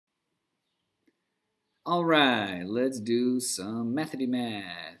All right, let's do some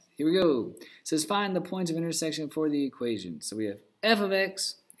Mathity-Math. Here we go. It says find the points of intersection for the equation. So we have f of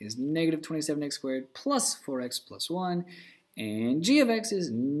x is negative 27x squared plus 4x plus 1, and g of x is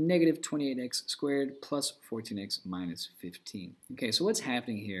negative 28x squared plus 14x minus 15. Okay, so what's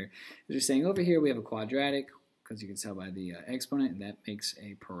happening here is we're saying over here we have a quadratic, because you can tell by the exponent, and that makes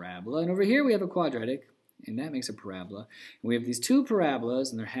a parabola. And over here we have a quadratic, and that makes a parabola. And we have these two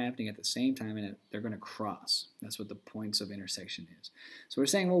parabolas, and they're happening at the same time, and they're going to cross. That's what the points of intersection is. So we're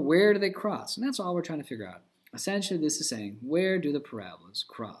saying, well, where do they cross? And that's all we're trying to figure out. Essentially, this is saying, where do the parabolas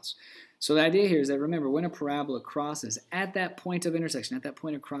cross? So the idea here is that, remember, when a parabola crosses at that point of intersection, at that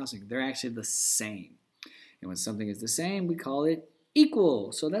point of crossing, they're actually the same. And when something is the same, we call it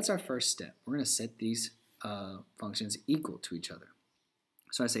equal. So that's our first step. We're going to set these functions equal to each other.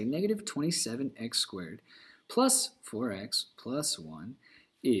 So I say negative 27x squared plus 4x plus 1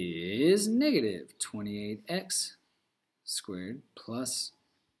 is negative 28x squared plus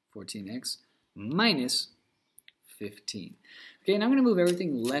 14x minus 15. Okay, and I'm going to move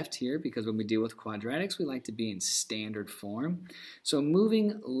everything left here because when we deal with quadratics, we like to be in standard form. So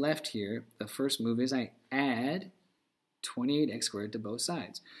moving left here, the first move is I add 28x squared to both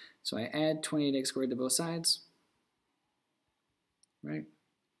sides. So I add 28x squared to both sides, right?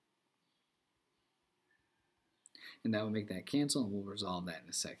 And that will make that cancel, and we'll resolve that in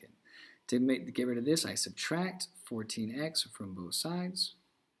a second. To get rid of this, I subtract 14x from both sides,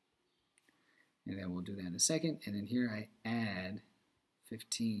 and then we'll do that in a second. And then here I add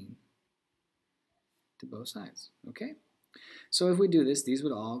 15 to both sides, okay? So if we do this, these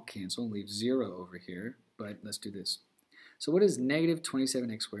would all cancel and leave 0 over here, but let's do this. So what is negative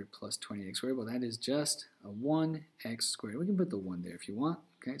 27x squared plus 20x squared? Well, that is just a 1x squared. We can put the 1 there if you want,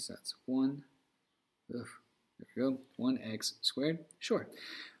 okay? So that's 1, there we go, 1x squared, sure.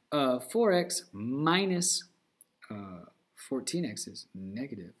 4x minus 14x is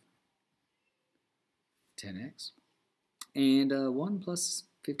negative 10x. And 1 plus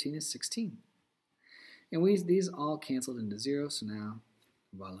 15 is 16. And these all canceled into 0, so now,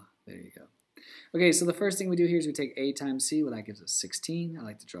 voila, there you go. Okay, so the first thing we do here is we take a times c, well that gives us 16. I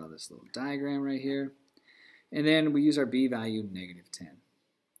like to draw this little diagram right here. And then we use our b value, negative 10.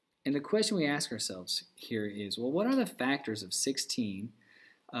 And the question we ask ourselves here is, well, what are the factors of 16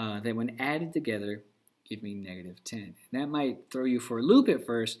 that when added together give me negative 10? And that might throw you for a loop at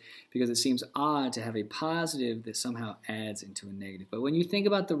first because it seems odd to have a positive that somehow adds into a negative. But when you think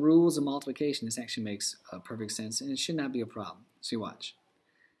about the rules of multiplication, this actually makes perfect sense, and it should not be a problem. So you watch.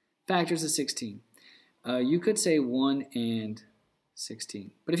 Factors of 16. You could say 1 and 16.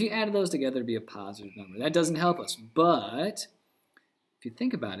 But if you added those together, it would be a positive number. That doesn't help us. But if you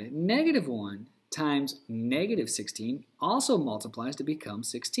think about it, negative 1 times negative 16 also multiplies to become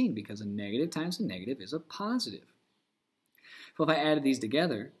 16 because a negative times a negative is a positive. So if I added these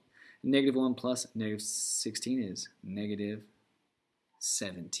together, negative 1 plus negative 16 is negative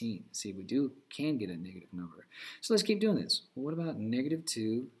 17. See, we can get a negative number. So let's keep doing this. Well, what about negative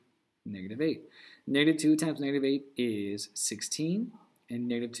 2, negative 8? Negative 2 times negative 8 is 16, and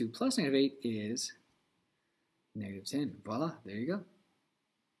negative 2 plus negative 8 is negative 10. Voila, there you go.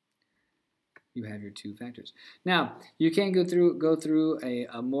 You have your two factors. Now, you can go through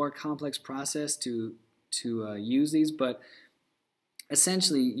a more complex process to use these, but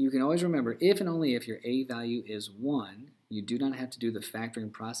essentially you can always remember if and only if your a value is 1, you do not have to do the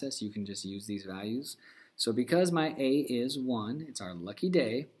factoring process. You can just use these values. So because my a is 1, it's our lucky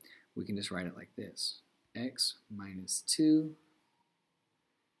day, we can just write it like this. X minus 2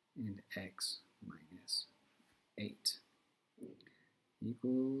 and x minus 8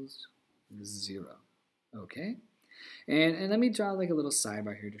 equals 0. Okay? And let me draw like a little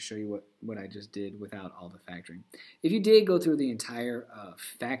sidebar here to show you what I just did without all the factoring. If you did go through the entire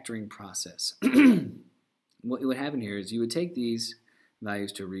factoring process, what would happen here is you would take these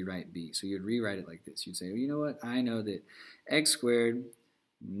values to rewrite b. So you'd rewrite it like this. You'd say, well, you know what? I know that x squared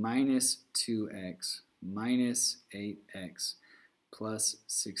minus 2x minus 8x plus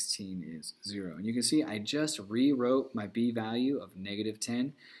 16 is 0. And you can see I just rewrote my b value of negative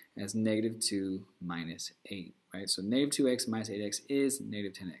 10 as negative 2 minus 8, right? So negative 2x minus 8x is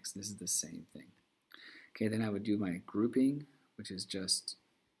negative 10x. This is the same thing. Okay, then I would do my grouping, which is just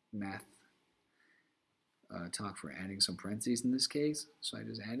math talk for adding some parentheses in this case. So I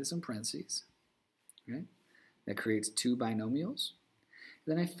just added some parentheses, okay? That creates two binomials.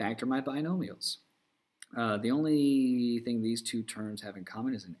 Then I factor my binomials. The only thing these two terms have in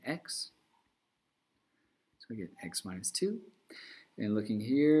common is an x. So I get x minus 2. And looking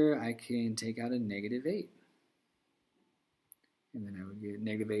here, I can take out a negative 8. And then I would get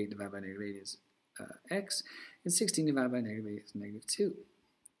negative 8 divided by negative 8 is x, and 16 divided by negative 8 is negative 2.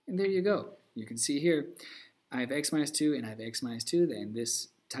 And there you go. You can see here, I have x minus 2 and I have x minus 2. And this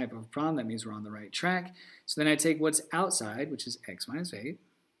type of problem, that means we're on the right track. So then I take what's outside, which is x minus 8.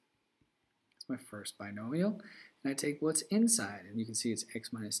 That's my first binomial. And I take what's inside, and you can see it's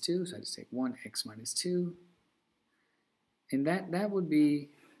x minus 2, so I just take 1x minus 2. And that would be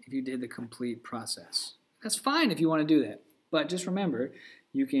if you did the complete process. That's fine if you want to do that. But just remember,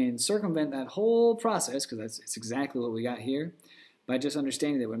 you can circumvent that whole process, because it's exactly what we got here, by just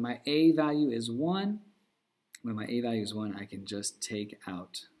understanding that when my a value is 1, I can just take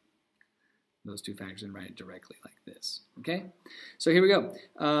out those two factors and write it directly like this. Okay? So here we go.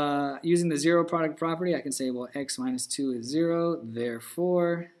 Using the zero product property, I can say, well, x minus 2 is 0,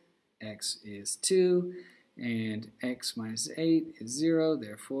 therefore x is 2, and x minus 8 is 0,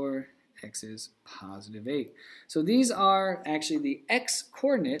 therefore x is positive 8. So these are actually the x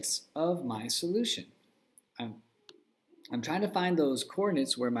coordinates of my solution. I'm trying to find those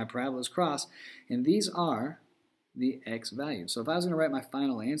coordinates where my parabolas cross, and these are the x values. So if I was going to write my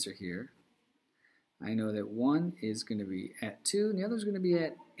final answer here, I know that one is going to be at 2 and the other is going to be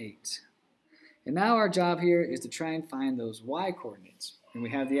at 8. And now our job here is to try and find those y coordinates, and we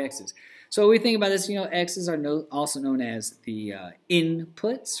have the x's. So we think about this, x's are also known as the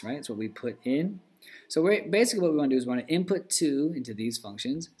inputs, right? It's what we put in. So basically what we want to do is we want to input 2 into these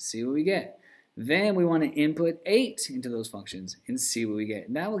functions, see what we get. Then we want to input 8 into those functions and see what we get.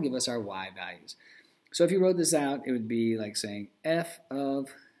 And that will give us our y values. So if you wrote this out, it would be like saying f of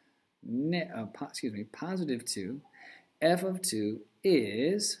positive 2, f of 2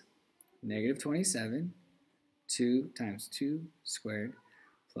 is negative 27, 2 times 2 squared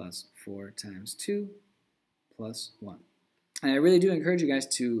plus 4 times 2 plus 1. And I really do encourage you guys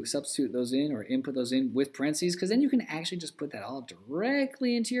to substitute those in or input those in with parentheses, because then you can actually just put that all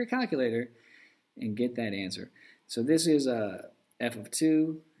directly into your calculator and get that answer. So this is f of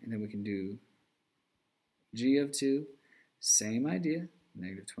 2, and then we can do g of 2, same idea,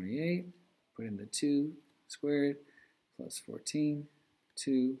 negative 28, put in the 2 squared plus 14,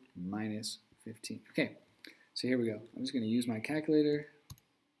 2 minus 15. Okay, so here we go. I'm just going to use my calculator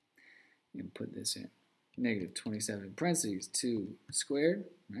and put this in. Negative 27 parentheses 2 squared,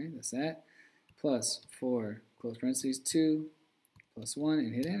 right, that's that, plus 4 close parentheses 2 plus 1,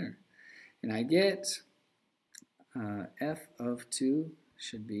 and hit enter. And I get f of 2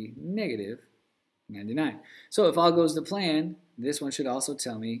 should be negative 99. So if all goes to plan, this one should also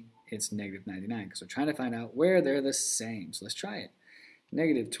tell me it's negative 99, because we're trying to find out where they're the same. So let's try it.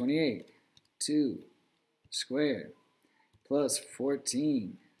 Negative 28, 2 squared, plus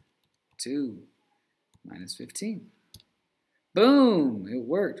 14, 2 minus 15. Boom! It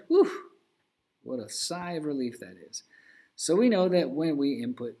worked. Whew! What a sigh of relief that is. So we know that when we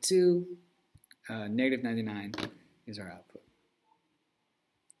input 2, negative 99 is our output.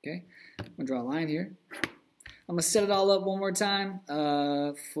 Okay? I'm going to draw a line here. I'm going to set it all up one more time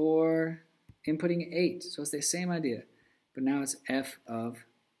for inputting 8. So it's the same idea, but now it's f of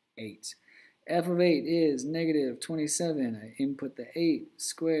 8. F of 8 is negative 27. I input the 8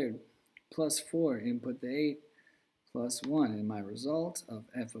 squared plus 4, input the 8 plus 1. And my result of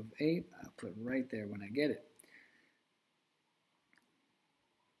f of 8, I'll put right there when I get it.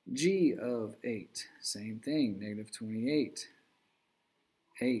 G of 8, same thing, negative 28.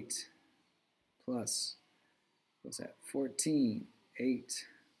 8 plus, what's that, 14, 8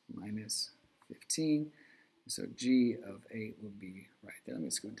 minus 15. So G of 8 would be right there. Let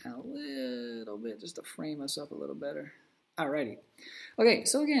me scoot down a little bit just to frame us up a little better. Alrighty. Okay,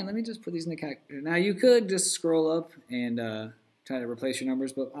 so again, let me just put these in the calculator. Now you could just scroll up and try to replace your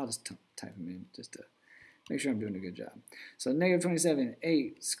numbers, but I'll just type them in just to make sure I'm doing a good job. So negative 27,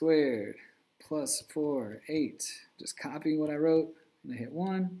 8 squared plus 4, 8. Just copying what I wrote. And I hit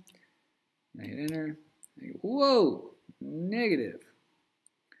 1. And I hit enter. Whoa! Negative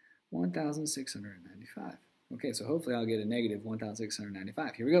 1,695. Okay, so hopefully I'll get a negative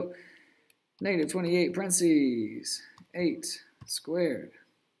 1,695. Here we go. Negative 28 parentheses 8 squared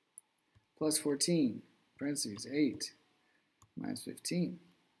plus 14 parentheses 8 minus 15.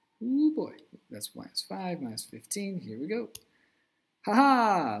 Ooh boy, that's minus 5 minus 15. Here we go.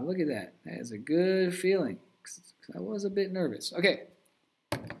 Ha-ha! Look at that. That is a good feeling. I was a bit nervous. Okay,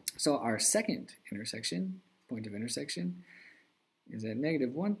 so our second intersection, point of intersection, is at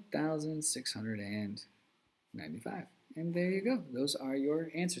negative 1,695. And there you go. Those are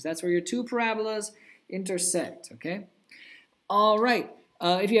your answers. That's where your two parabolas intersect, okay? All right.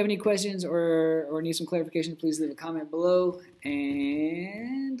 If you have any questions or need some clarification, please leave a comment below.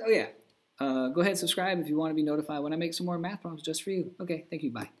 And, oh yeah, go ahead and subscribe if you want to be notified when I make some more math problems just for you. Okay, thank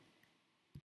you. Bye.